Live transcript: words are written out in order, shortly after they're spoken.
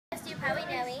probably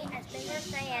know me as Princess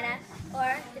Diana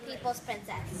or the People's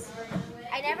Princess.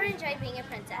 I never enjoyed being a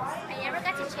princess. I never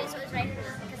got to choose what was right for me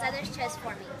because others chose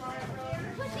for me.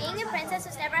 Being a princess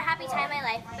was never a happy time in my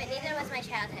life, but neither was my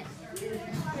childhood.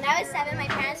 When I was 7, my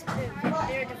parents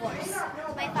were divorced.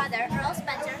 My father, Earl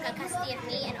Spencer, got custody of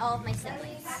me and all of my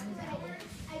siblings.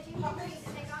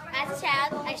 As a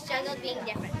child, I struggled being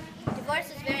different.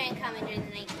 Divorce was very uncommon during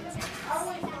the 1960s.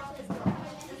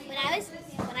 When I was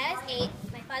 8,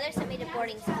 my father sent me to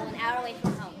boarding school an hour away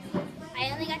from home.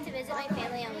 I only got to visit my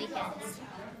family on weekends.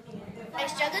 I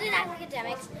struggled in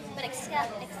academics, but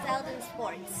excelled in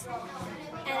sports,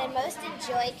 and I most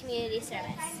enjoyed community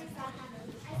service.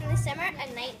 In the summer of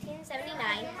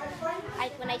 1979,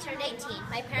 when I turned 18,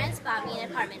 my parents bought me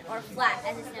an apartment, or flat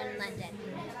as it's known in London.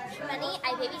 For money,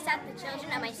 I babysat the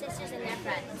children of my sisters and their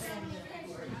friends.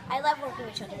 I love working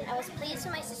with children. I was pleased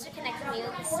when my sister connected me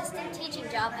with an assistant teaching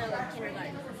job at a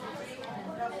kindergarten.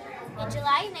 In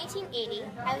July 1980,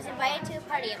 I was invited to a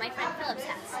party at my friend Philip's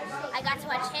house. I got to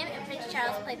watch him and Prince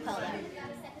Charles play polo.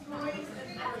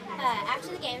 After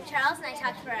the game, Charles and I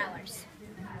talked for hours.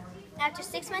 After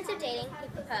 6 months of dating, he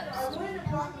proposed.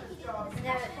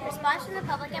 The response from the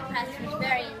public and press was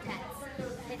very intense.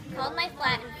 They called my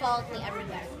flat and followed me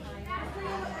everywhere.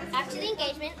 After the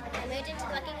engagement, I moved into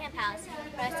the Buckingham Palace,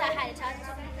 where I was taught how to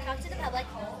talk to the public,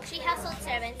 treat household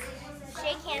servants,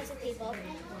 shake hands with people,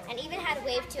 and even how to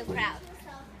wave to a crowd.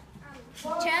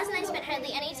 Charles and I spent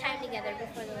hardly any time together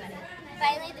before the wedding.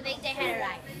 Finally, the big day had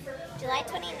arrived, July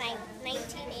 29,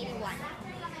 1981.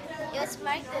 It was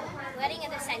marked the wedding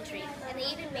of the century, and they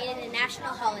even made it a national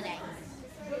holiday.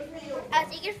 I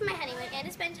was eager for my honeymoon and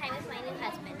to spend time with my new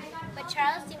husband, but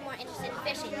Charles seemed more interested in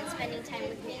fishing than spending time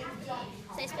with me.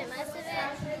 So I spent most of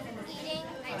it eating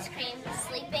ice cream,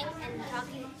 sleeping, and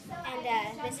talking, and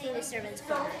visiting the servants'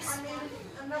 quarters.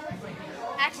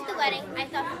 After the wedding, I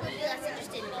thought people would be less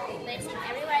interested in me, but it seemed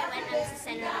everywhere I went I was the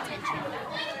center of attention.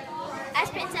 As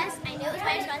princess, I knew it was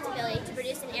my responsibility to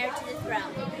produce an heir to the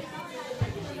throne.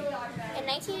 In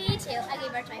 1982, I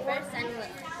gave birth to my first son,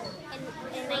 Luke.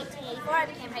 In 1984, I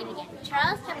became pregnant again.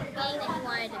 Charles kept repeating that he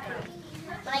wanted a girl.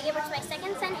 When I gave birth to my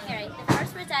second son, Harry, the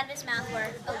first words out of his mouth were,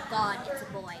 "Oh God, it's a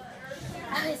boy."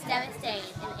 I was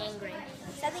devastated and angry.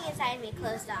 Something inside me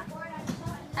closed off.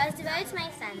 I was devoted to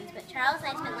my sons, but Charles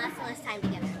and I spent less and less time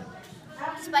together.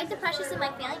 Despite the pressures of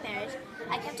my family marriage,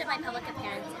 I kept up my public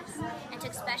appearances and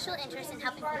took special interest in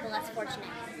helping people less fortunate.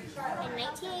 In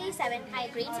 1987, I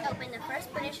agreed to open the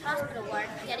first British hospital ward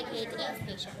dedicated to AIDS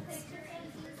patients.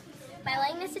 My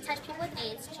willingness to touch people with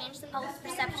AIDS changed the public's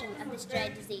perception of this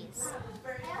dread disease.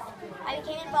 I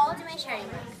became involved in my charity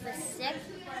work with sick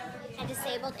and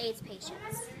disabled AIDS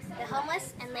patients, the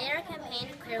homeless, and later a campaign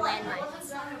to clear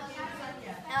landmines.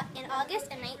 In August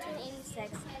of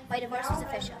 1986, my divorce was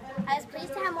official. I was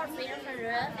pleased to have more freedom from the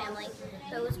royal family,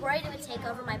 but was worried it would take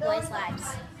over my boys' lives.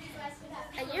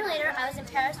 A year later, I was in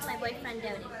Paris with my boyfriend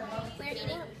Dodi. We were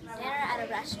eating dinner at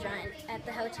a restaurant at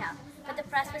the hotel, but the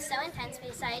press was so intense we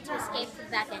decided to escape to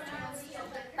the back entrance.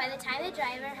 By the time the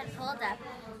driver had pulled up,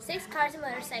 6 cars and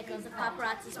motorcycles of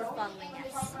paparazzis were following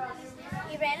us.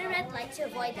 We ran a red light to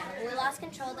avoid them, but we lost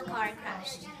control of the car and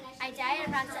crashed. I died at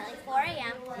approximately 4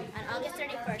 a.m. on August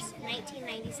 31st,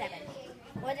 1997.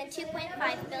 More than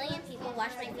 2.5 billion people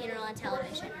watched my funeral on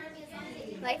television.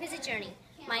 Life is a journey.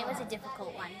 Mine was a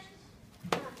difficult one.